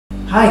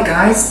Hi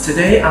guys,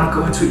 today I'm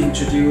going to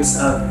introduce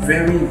a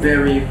very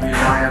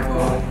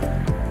reliable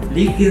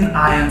lithium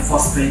iron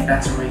phosphate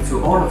battery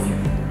to all of you.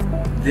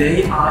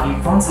 They are in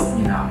front of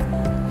me now.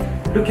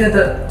 Look at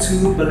the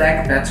two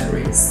black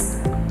batteries.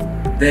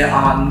 There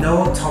are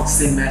no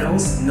toxic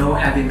metals, no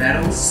heavy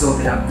metals, so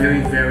they are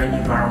very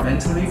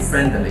environmentally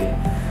friendly.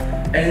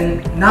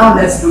 And now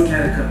let's look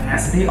at the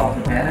capacity of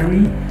the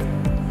battery.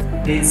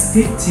 It's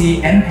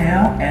 50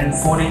 ampere and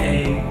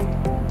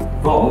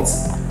 48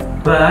 volts,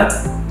 but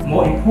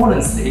more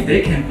importantly,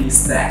 they can be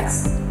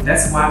stacked.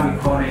 That's why we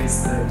call it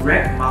the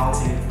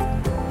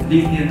rack-mounted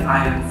lithium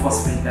iron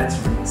phosphate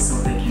battery. So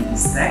they can be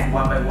stacked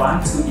one by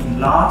one to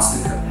enlarge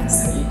the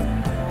capacity.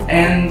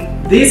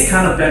 And this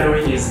kind of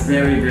battery is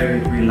very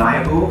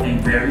reliable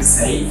and very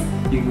safe.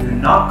 It will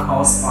not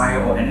cause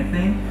fire or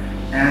anything.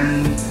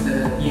 And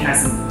it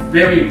has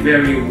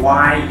very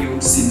wide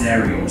use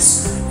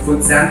scenarios. For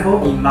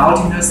example, in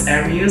mountainous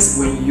areas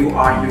when you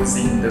are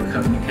using the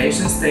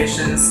communication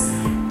stations,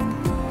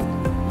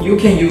 you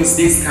can use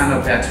this kind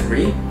of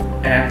battery,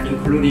 and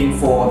including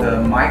for the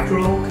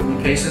micro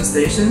communication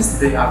stations,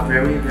 they are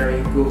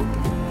very good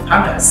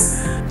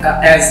partners.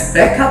 As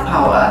backup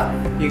power,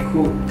 it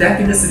could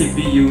definitely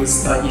be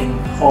used in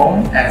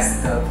home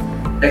as the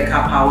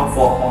backup power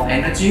for home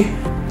energy.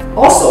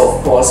 Also,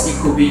 of course,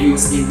 it could be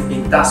used in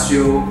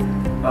industrial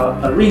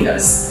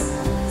arenas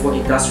for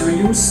industrial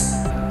use.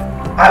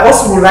 I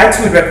also would like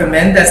to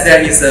recommend that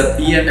there is a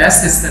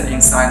BMS system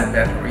inside the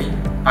battery.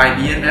 By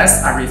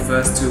BMS, I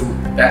refer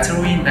to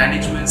Battery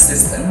Management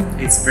System.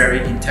 It's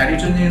very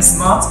intelligent and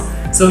smart,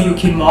 so you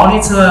can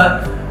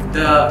monitor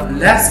the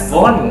less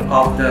volume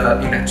of the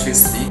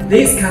electricity.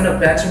 This kind of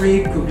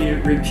battery could be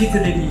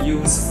repeatedly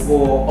used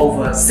for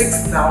over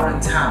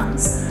 6,000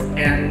 times,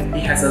 and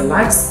it has a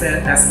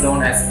lifespan as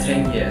long as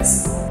 10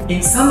 years.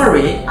 In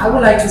summary, I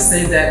would like to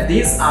say that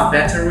these are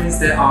batteries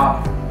that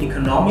are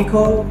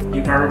economical,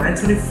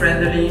 environmentally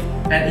friendly,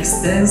 and it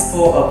stands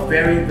for a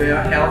very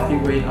healthy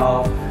way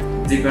of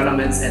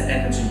development and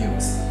energy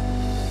use.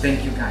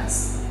 Thank you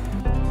guys.